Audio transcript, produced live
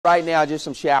Right now, just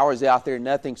some showers out there,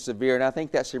 nothing severe, and I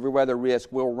think that severe weather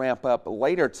risk will ramp up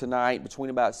later tonight between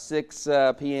about 6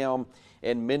 p.m.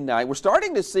 and midnight. We're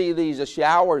starting to see these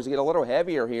showers get a little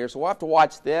heavier here, so we'll have to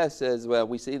watch this as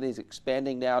we see these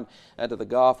expanding down to the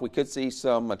Gulf. We could see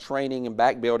some training and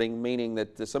back building, meaning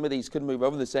that some of these could move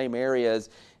over the same areas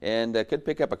and could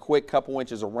pick up a quick couple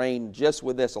inches of rain just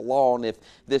with this alone if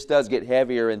this does get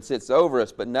heavier and sits over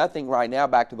us, but nothing right now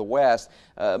back to the west.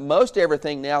 Most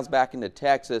everything now is back into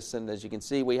Texas, and as you can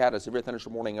see, we had a severe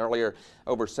thunderstorm warning earlier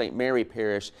over St. Mary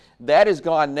Parish. That is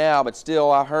gone now, but still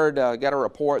I heard, got a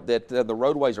report that the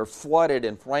roadways are flooded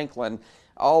in Franklin,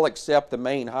 all except the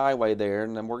main highway there,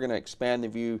 and then we're going to expand the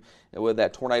view with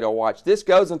that tornado watch. This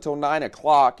goes until 9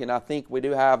 o'clock, and I think we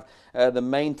do have the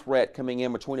main threat coming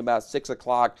in between about 6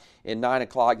 o'clock and 9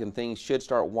 o'clock, and things should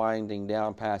start winding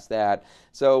down past that.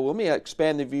 So let me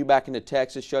expand the view back into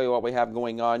Texas, show you what we have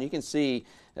going on. You can see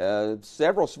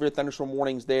several severe thunderstorm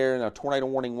warnings there and a tornado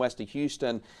warning west of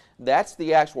Houston. That's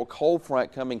the actual cold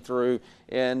front coming through,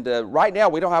 and right now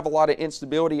we don't have a lot of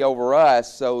instability over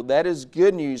us, so that is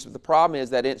good news. But the problem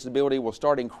is that instability will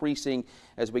start increasing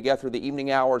as we get through the evening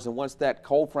hours, and once that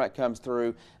cold front comes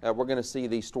through, we're going to see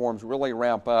these storms really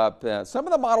ramp up. Some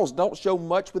of the models don't show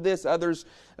much with this. Others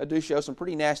do show some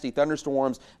pretty nasty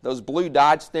thunderstorms. Those blue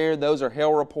dots there, those are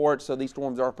hail reports, so these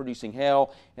storms are producing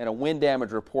hail, and a wind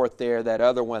damage report there, that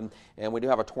other one. And we do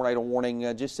have a tornado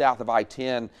warning just south of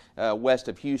I-10 west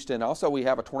of Houston. Also, we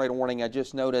have a tornado warning I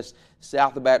just noticed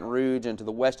south of Baton Rouge and to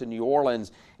the west of New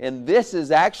Orleans. And this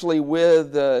is actually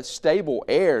with stable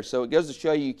air, so it goes to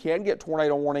show you can get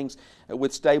tornado warnings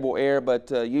with stable air,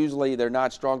 but usually they're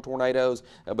not strong tornadoes,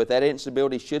 but that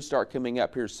instability should start coming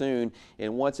up here soon,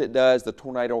 and once it does, the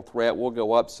tornado threat will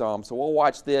go up some. So we'll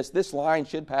watch this. This line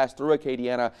should pass through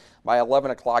Acadiana by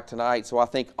 11 o'clock tonight, so I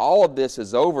think all of this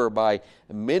is over by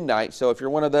midnight. So if you're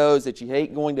one of those that you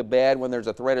hate going to bed when there's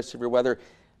a threat of severe weather,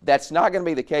 that's not going to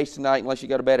be the case tonight unless you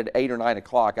go to bed at 8 or 9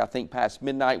 o'clock. I think past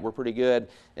midnight we're pretty good,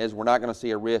 as we're not going to see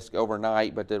a risk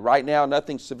overnight. But right now,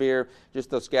 nothing severe,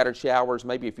 just those scattered showers,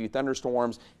 maybe a few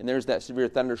thunderstorms. And there's that severe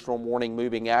thunderstorm warning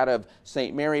moving out of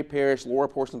St. Mary Parish, lower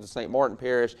portions of St. Martin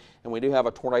Parish. And we do have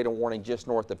a tornado warning just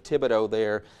north of Thibodaux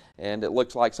there. And it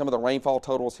looks like some of the rainfall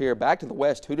totals here back to the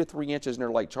west, 2 to 3 inches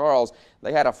near Lake Charles.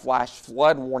 They had a flash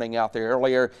flood warning out there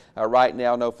earlier. Right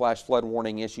now, no flash flood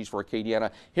warning issues for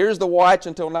Acadiana. Here's the watch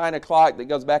until 9 o'clock that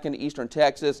goes back into eastern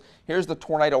Texas. Here's the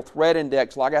tornado threat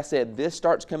index. Like I said, this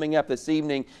starts coming up this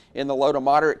evening in the low to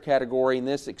moderate category, and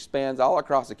this expands all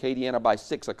across Acadiana by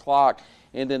 6 o'clock.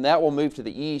 And then that will move to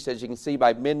the east. As you can see,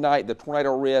 by midnight, the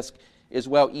tornado risk is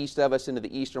well east of us into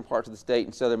the eastern parts of the state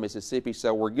in southern Mississippi,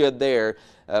 so we're good there.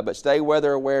 But stay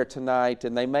weather aware tonight,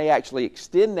 and they may actually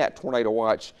extend that tornado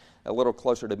watch a little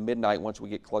closer to midnight once we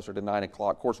get closer to 9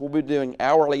 o'clock. Of course, we'll be doing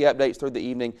hourly updates through the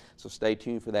evening, so stay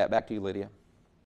tuned for that. Back to you, Lydia.